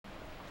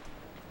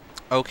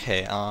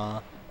Okay,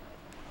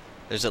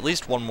 there's at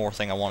least one more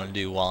thing I want to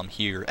do while I'm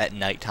here at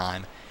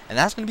nighttime, and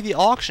that's going to be the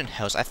auction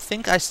house. I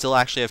think I still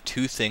actually have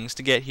two things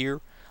to get here,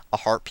 a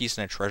heart piece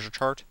and a treasure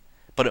chart,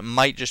 but it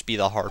might just be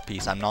the heart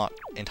piece. I'm not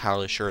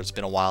entirely sure. It's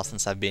been a while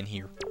since I've been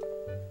here,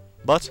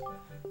 but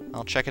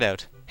I'll check it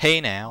out.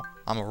 Hey now,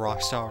 I'm a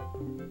rock star.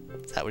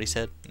 Is that what he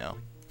said? No.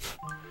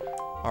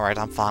 Alright,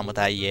 I'm fine with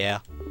that, yeah.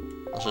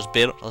 Let's just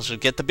bid. Let's just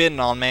get the bidding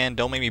on, man.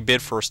 Don't make me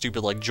bid for a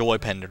stupid, like, joy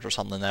pendant or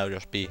something. That would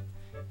just be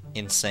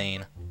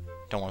insane.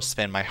 Don't want to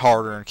spend my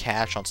hard-earned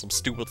cash on some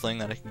stupid thing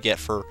that I can get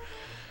for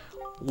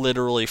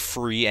literally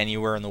free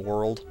anywhere in the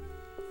world.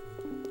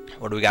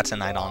 What do we got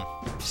tonight on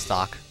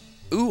stock?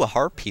 Ooh, a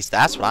heart piece.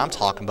 That's what I'm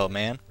talking about,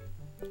 man.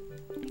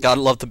 Gotta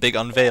love the big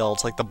unveil.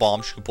 It's like the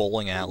bomb shoe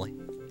bowling alley.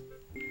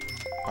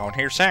 Oh, and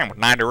here's Sam with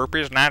 90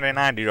 rupees,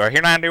 90. Do I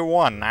hear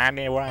 91?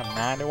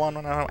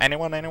 91,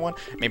 anyone?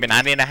 Maybe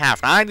 90 and a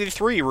half.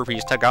 93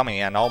 rupees to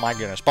Gummy, and oh my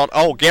goodness. But,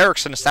 oh,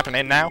 Garrickson is stepping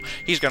in now.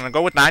 He's gonna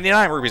go with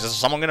 99 rupees. Is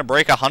someone gonna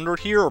break 100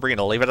 here, or are we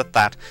gonna leave it at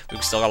that?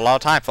 We've still got a lot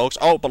of time, folks.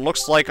 Oh, but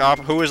looks like,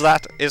 who is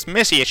that? Is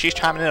Missy. She's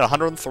chiming in at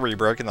 103,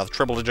 breaking the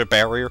triple-digit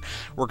barrier.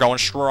 We're going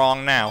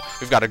strong now.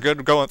 We've got a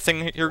good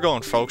thing here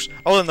going, folks.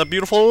 Oh, and the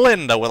beautiful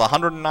Linda with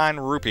 109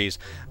 rupees.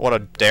 What a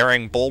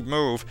daring, bold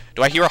move.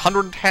 Do I hear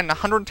 110?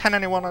 110,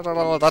 anyone?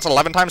 That's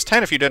 11 times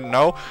 10 if you didn't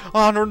know.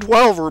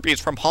 112 rupees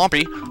from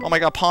Pompey. Oh my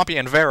god, Pompey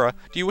and Vera.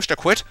 Do you wish to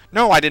quit?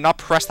 No, I did not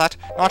press that.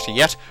 Not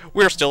yet.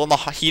 We're still in the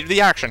heat of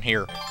the action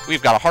here.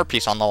 We've got a heart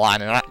piece on the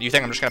line, and you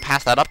think I'm just going to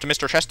pass that up to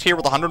Mr. Chest here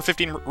with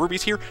 115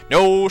 rupees here?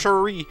 No,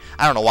 sirree.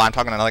 I don't know why I'm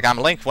talking like I'm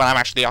Link when I'm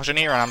actually the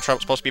auctioneer, and I'm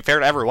supposed to be fair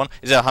to everyone.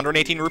 Is it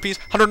 118 rupees?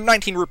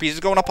 119 rupees is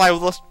going up by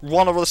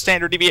one over the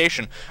standard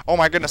deviation. Oh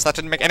my goodness, that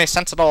didn't make any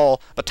sense at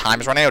all. But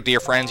time is running out, dear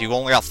friends. You've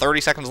only got 30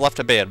 seconds left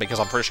to bid, because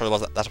I'm pretty sure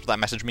that's what that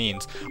message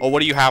means. Oh, what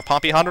do you have,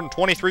 Pompey?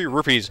 123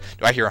 rupees.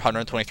 Do I hear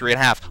 123 and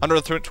a half?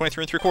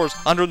 123 and 3/4.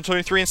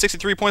 123 and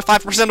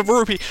 63.5% of a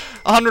rupee.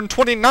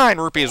 129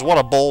 rupees. What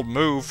a bold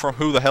move from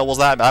who the hell was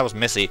that? That was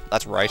Missy.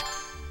 That's right.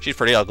 She's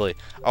pretty ugly.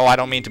 Oh, I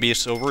don't mean to be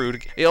so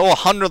rude. Oh,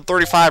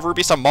 135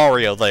 rupees to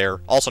Mario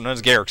there. Also known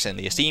as Garrickson,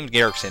 the esteemed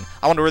Garrickson.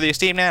 I wonder where the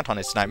esteemed Anton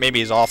is tonight. Maybe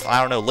he's off.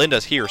 I don't know.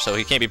 Linda's here, so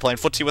he can't be playing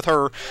footsie with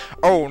her.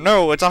 Oh,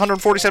 no. It's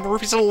 147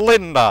 rupees to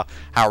Linda.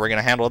 How are we going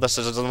to handle this?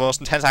 This is the most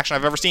intense action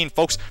I've ever seen,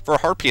 folks. For a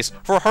heart piece.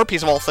 For a heart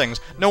piece of all things.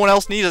 No one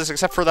else needs this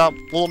except for that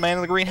little man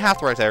in the green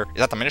hat right there. Is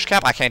that the Minish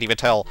Cap? I can't even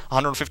tell.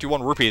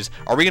 151 rupees.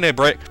 Are we going to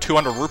break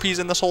 200 rupees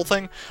in this whole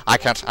thing? I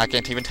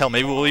can't even tell.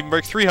 Maybe we'll even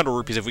break 300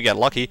 rupees if we get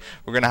lucky.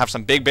 We're going to have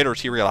some big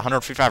bidders here. We got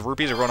 155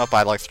 rupees. We're going up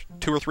by like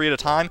 2 or 3 at a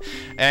time.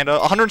 And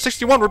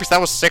 161 rupees.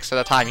 That was 6 at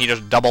a time. He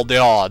just doubled the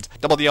odds.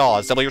 Double the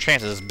odds. Double your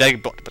chances.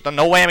 Big, but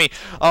no whammy.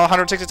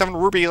 167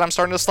 rupees. I'm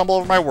starting to stumble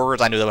over my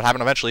words. I knew that would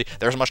happen eventually.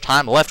 There's much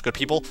time left, good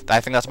people.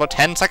 I think that's about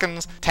 10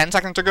 seconds. 10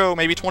 seconds to go.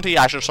 Maybe 20.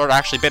 I should start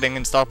actually bidding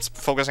and stop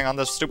focusing on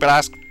this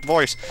stupid-ass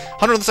voice.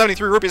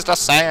 173 rupees to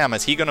Sam.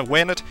 Is he going to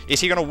win it? Is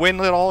he going to win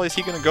it all? Is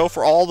he going to go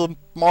for all the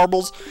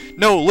marbles?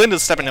 No,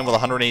 Linda's stepping in with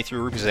 183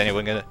 rupees. Is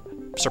anyone going to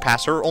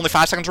surpass her? Only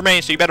 5 seconds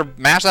remain, so you better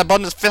mash that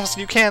button as fast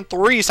as you can.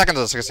 3 seconds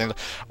and 16.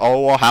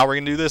 Oh, well, how are we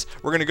gonna do this?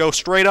 We're gonna go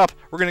straight up.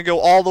 We're gonna go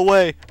all the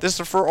way. This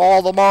is for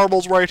all the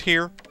marbles right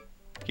here.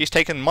 He's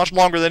taken much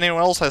longer than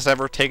anyone else has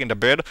ever taken to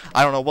bid.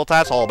 I don't know what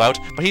that's all about,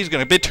 but he's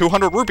gonna bid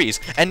 200 rupees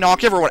and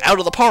knock everyone out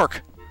of the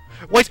park.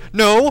 Wait,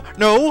 no,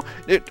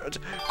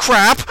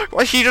 crap,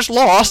 he just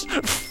lost.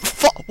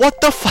 What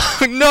the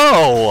fuck?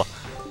 No!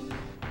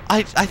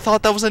 I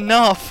thought that was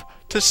enough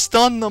to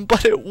stun them,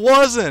 but it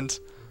wasn't.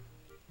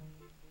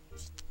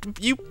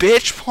 You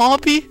bitch,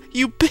 Pompey!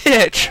 You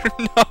bitch!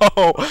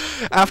 No!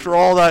 After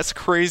all that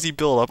crazy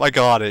build-up, I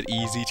got it.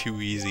 Easy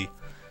too easy.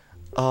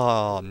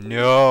 Oh,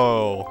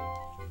 no.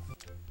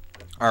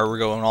 Alright, we're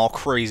going all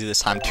crazy this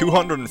time.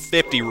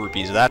 250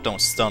 rupees. That don't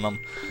stun them.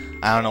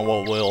 I don't know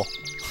what will.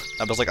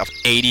 That was like a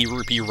 80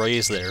 rupee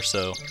raise there,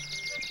 so...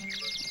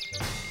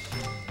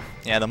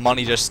 Yeah, the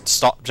money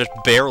just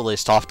barely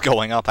stopped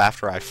going up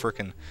after I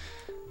frickin'...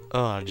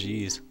 Oh,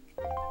 jeez.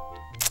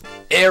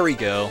 There we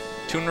go.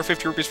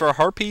 250 rupees for a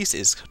heart piece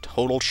is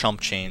total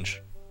chump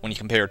change when you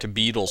compare it to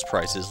Beatles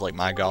prices. Like,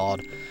 my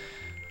god.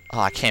 Oh,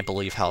 I can't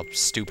believe how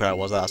stupid I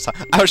was last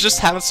time. I was just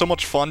having so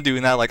much fun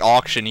doing that, like,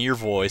 auctioneer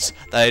voice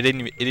that it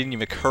didn't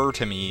even occur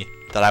to me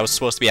that I was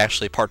supposed to be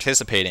actually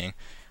participating.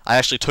 I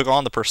actually took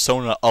on the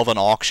persona of an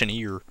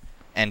auctioneer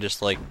and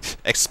just, like,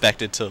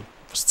 expected to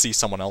see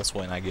someone else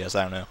win, I guess.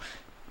 I don't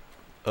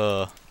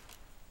know.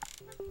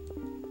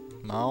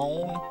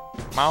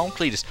 Mount,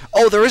 please.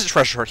 Oh, there is a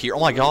treasure chart here. Oh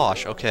my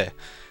gosh. Okay.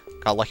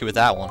 Got lucky with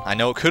that one. I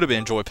know it could have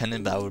been Joy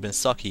Pendant, but that would have been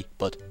sucky.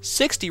 But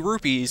 60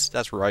 rupees.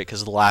 That's right,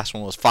 because the last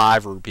one was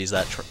 5 rupees.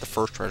 The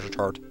first treasure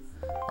chart.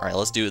 All right,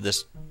 let's do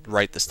this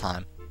right this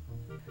time.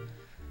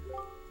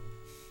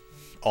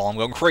 Oh, I'm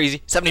going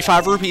crazy.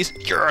 75 rupees.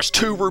 Yes,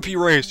 2 rupee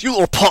raise. You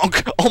little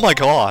punk. Oh my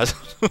god.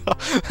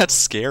 That's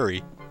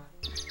scary.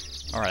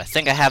 Alright, I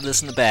think I have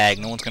this in the bag.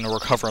 No one's going to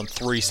recover in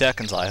 3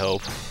 seconds, I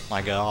hope.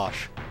 My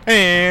gosh.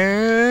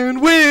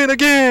 And win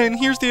again!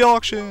 Here's the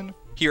auction!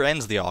 Here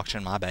ends the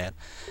auction, my bad.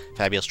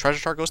 Fabulous treasure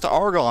chart goes to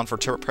Argon for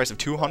a price of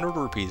 200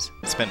 rupees.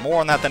 Spent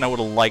more on that than I would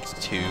have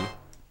liked to,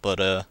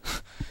 but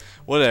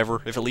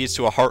whatever. If it leads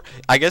to a heart,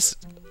 I guess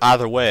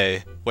either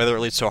way, whether it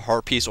leads to a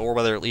heart piece or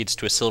whether it leads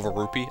to a silver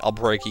rupee, I'll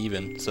break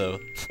even. So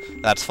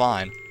that's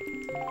fine.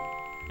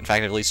 In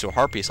fact, if it leads to a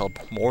heart piece, I'll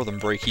more than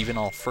break even.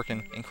 I'll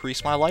frickin'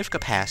 increase my life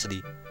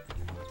capacity.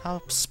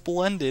 How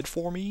splendid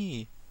for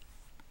me.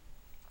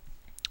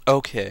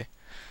 Okay.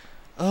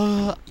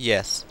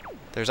 Yes.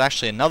 There's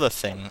actually another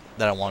thing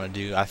that I want to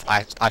do.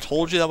 I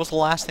told you that was the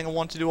last thing I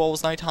wanted to do while it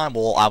was nighttime.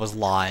 Well, I was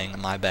lying.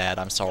 My bad.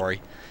 I'm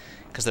sorry.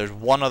 Because there's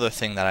one other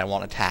thing that I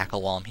want to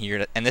tackle while I'm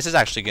here. And this is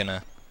actually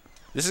gonna...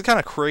 This is kind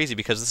of crazy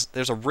because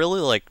there's a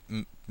really, like,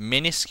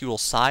 minuscule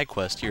side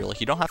quest here.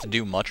 Like, you don't have to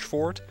do much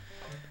for it.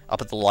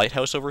 Up at the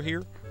lighthouse over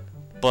here.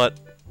 But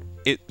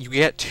you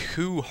get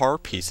 2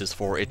 heart pieces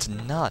for it. It's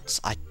nuts.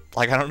 I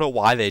don't know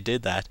why they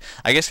did that.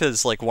 I guess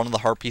because, like, one of the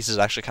heart pieces is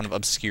actually kind of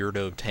obscure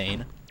to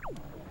obtain.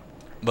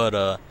 But,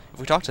 if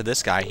we talk to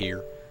this guy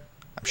here,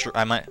 I'm sure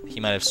he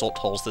might have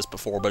told us this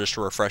before, but just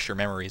to refresh your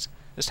memories.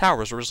 This tower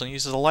was originally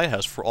used as a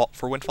lighthouse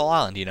for Windfall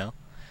Island, you know?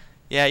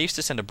 Yeah, it used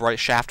to send a bright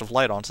shaft of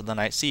light onto the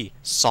night sea.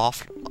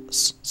 Soft,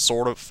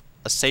 sort of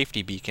a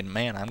safety beacon.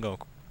 Man, I'm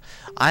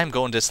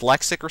going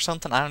dyslexic or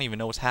something? I don't even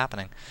know what's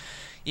happening.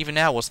 Even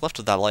now, what's left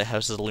of that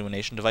lighthouse's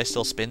illumination device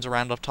still spins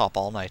around up top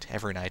all night,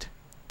 every night.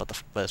 But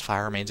the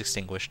fire remains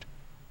extinguished.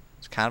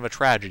 It's kind of a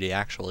tragedy,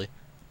 actually.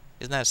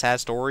 Isn't that a sad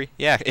story?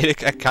 Yeah,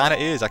 it kind of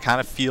is. I kind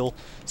of feel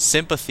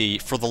sympathy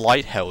for the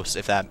lighthouse.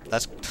 If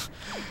that's...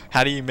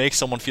 How do you make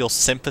someone feel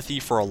sympathy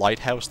for a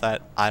lighthouse?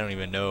 That I don't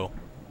even know.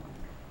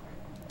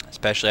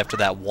 Especially after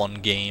that one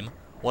game.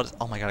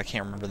 Oh my god, I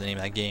can't remember the name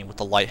of that game. With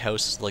the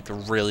lighthouse, like the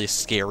really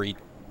scary,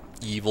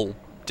 evil,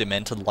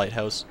 demented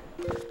lighthouse.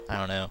 I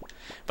don't know.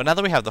 But now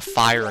that we have the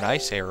fire and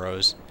ice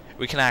arrows,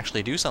 we can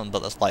actually do something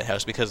about this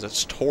lighthouse because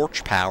it's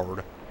torch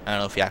powered. I don't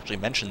know if you actually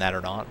mentioned that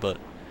or not, but...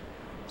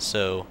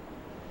 So...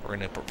 We're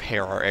going to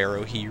prepare our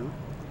arrow here.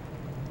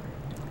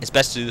 It's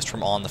best to do this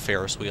from on the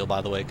Ferris wheel,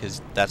 by the way,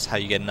 because that's how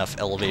you get enough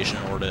elevation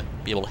in order to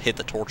be able to hit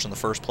the torch in the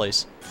first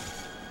place.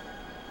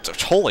 So,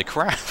 holy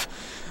crap!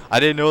 I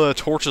didn't know that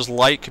a torch's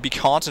light could be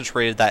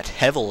concentrated that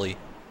heavily.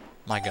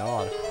 My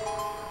god.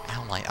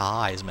 Ow, my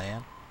eyes,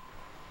 man.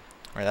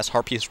 Alright, that's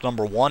heart piece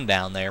number 1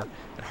 down there.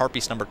 And heart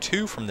piece number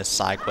 2 from this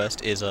side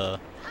quest is, Oh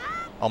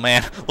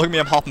man, look at me,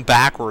 I'm hopping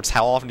backwards.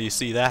 How often do you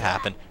see that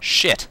happen?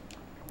 Shit!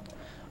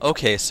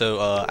 Okay,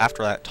 so,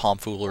 after that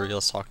tomfoolery,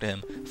 let's talk to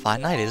him.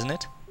 Fine night, isn't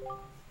it?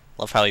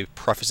 Love how he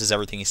prefaces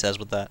everything he says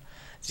with that.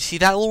 Do you see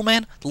that, little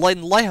man? The light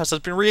in the lighthouse has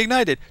been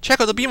reignited. Check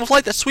out the beam of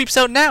light that sweeps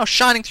out now,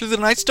 shining through the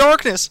night's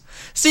darkness.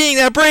 Seeing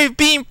that brave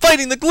beam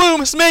fighting the gloom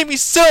has made me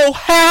so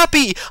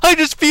happy. I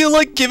just feel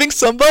like giving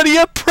somebody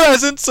a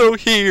present, so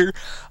here.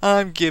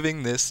 I'm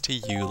giving this to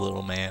you,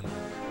 little man.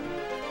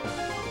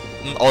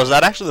 Oh, is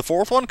that actually the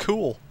 4th one?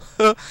 Cool.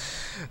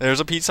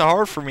 There's a Pizza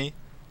Hut for me.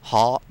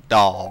 Hot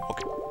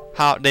dog.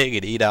 Hot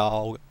diggity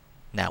dog.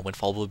 Now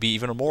Windfall will be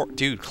even more...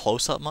 Dude,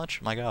 close up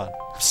much? My god.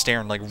 I'm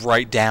staring like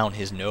right down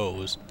his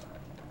nose.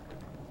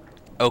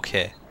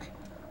 Okay.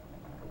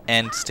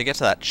 And to get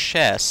to that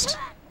chest,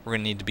 we're going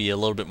to need to be a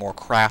little bit more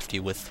crafty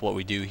with what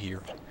we do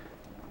here.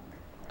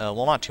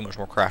 Well, not too much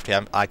more crafty.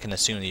 I can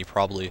assume that you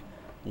probably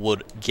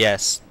would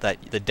guess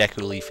that the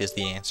Deku Leaf is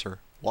the answer.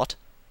 What?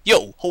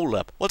 Yo, hold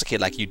up. What's a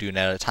kid like you doing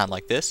at a time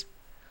like this?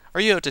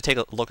 Are you out to take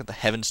a look at the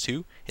heavens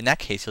too? In that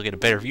case, you'll get a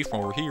better view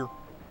from over here.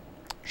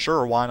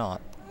 Sure, why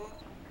not?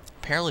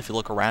 Apparently, if you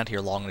look around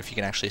here long enough, you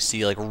can actually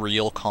see, like,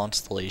 real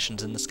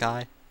constellations in the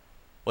sky.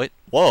 Wait,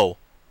 whoa!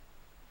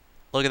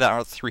 Look at that,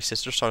 aren't the 3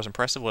 sister stars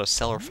impressive? What a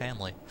stellar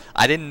family.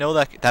 I didn't know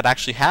that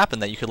actually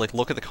happened, that you could, like,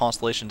 look at the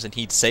constellations and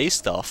he'd say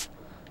stuff.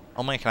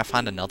 Oh man, can I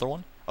find another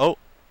one? Oh!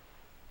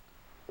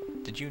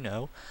 Did you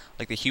know?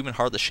 Like the human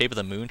heart, the shape of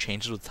the moon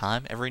changes with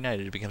time. Every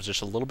night it becomes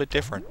just a little bit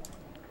different.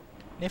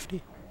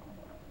 Nifty.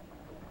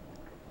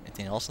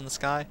 Anything else in the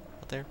sky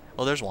out there?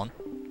 Oh, there's one.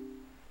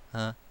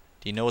 Do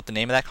you know what the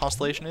name of that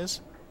constellation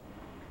is?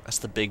 That's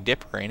the Big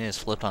Dipper, ain't it? It's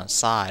flipped on its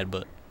side,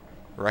 but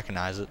I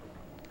recognize it.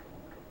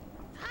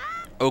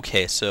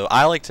 Okay, so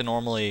I like to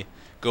normally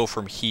go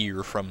from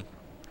here,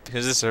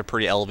 because this is a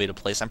pretty elevated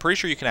place. I'm pretty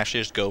sure you can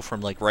actually just go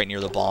from, like, right near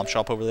the bomb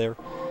shop over there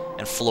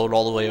and float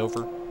all the way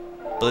over.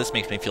 But this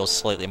makes me feel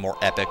slightly more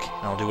epic,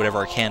 and I'll do whatever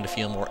I can to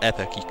feel more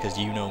epic, because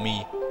you know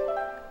me.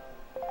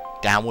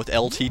 Down with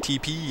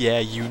LTTP, yeah,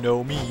 you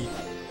know me.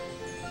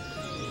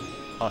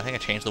 Oh, I think I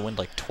changed the wind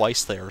like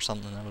twice there or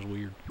something. That was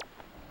weird.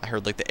 I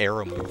heard like the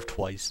arrow move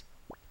twice.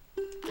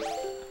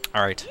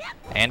 Alright,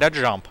 and a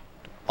jump.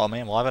 Oh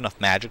man, will I have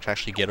enough magic to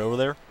actually get over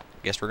there?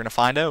 Guess we're gonna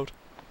find out.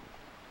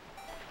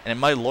 And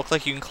it might look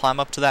like you can climb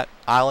up to that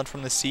island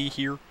from the sea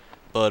here,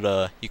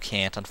 but you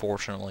can't,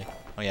 unfortunately.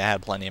 Oh yeah, I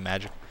had plenty of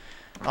magic.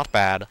 Not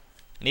bad.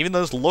 And even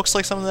though this looks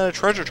like something that a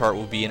treasure chart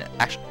would be,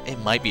 actually, it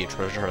might be a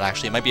treasure chart,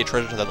 actually. It might be a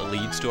treasure chart that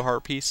leads to a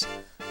heart piece.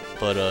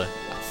 But, I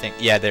think,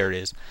 yeah, there it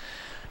is.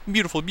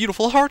 Beautiful,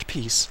 beautiful heart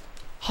piece.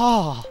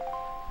 Ha!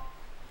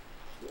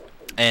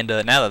 And,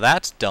 now that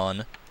that's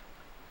done,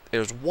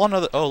 there's one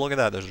other, oh, look at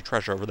that, there's a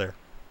treasure over there.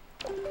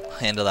 I'll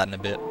handle that in a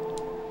bit.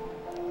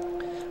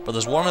 But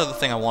there's one other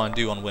thing I want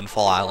to do on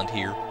Windfall Island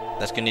here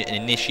that's going to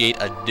initiate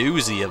a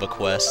doozy of a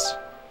quest.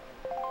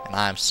 And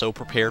I am so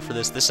prepared for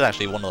this. This is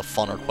actually one of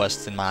the funner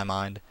quests in my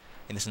mind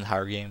in this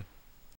entire game.